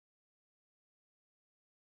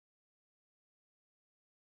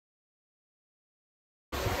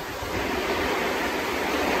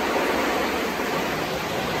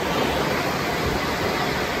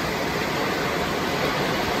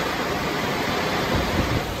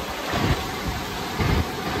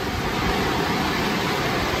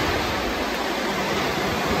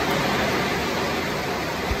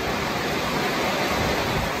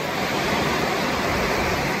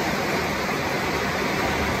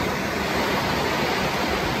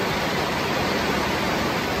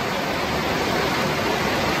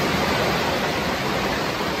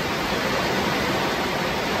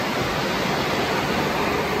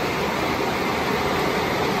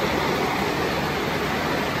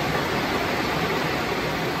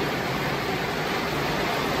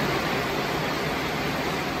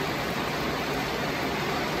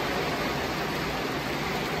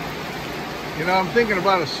You know, I'm thinking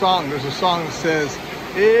about a song. There's a song that says,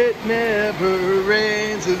 "It never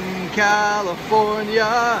rains in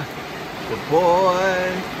California, but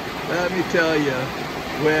boy, let me tell you,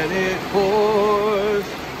 when it pours,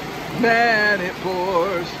 man, it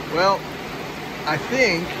pours." Well, I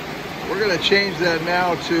think we're gonna change that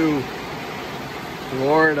now to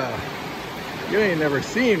Florida. You ain't never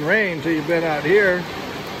seen rain till you've been out here.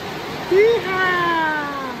 Yeehaw!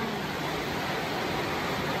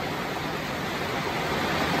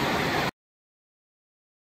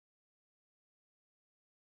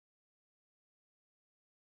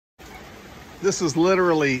 This is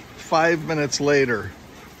literally 5 minutes later.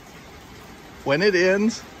 When it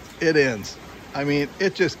ends, it ends. I mean,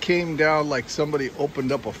 it just came down like somebody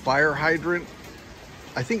opened up a fire hydrant.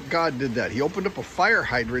 I think God did that. He opened up a fire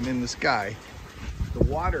hydrant in the sky. The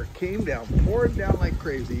water came down, poured down like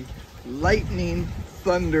crazy. Lightning,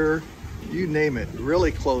 thunder, you name it.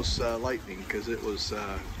 Really close lightning, because it was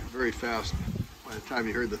very fast by the time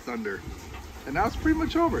you heard the thunder. And now it's pretty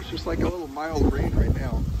much over. It's just like a little mild rain right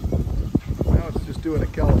now. Now it's just doing a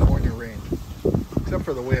California rain, except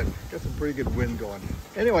for the wind. Got some pretty good wind going.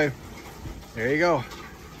 Anyway, there you go.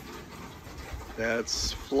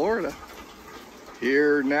 That's Florida.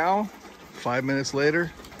 Here now, 5 minutes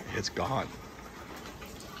later, it's gone.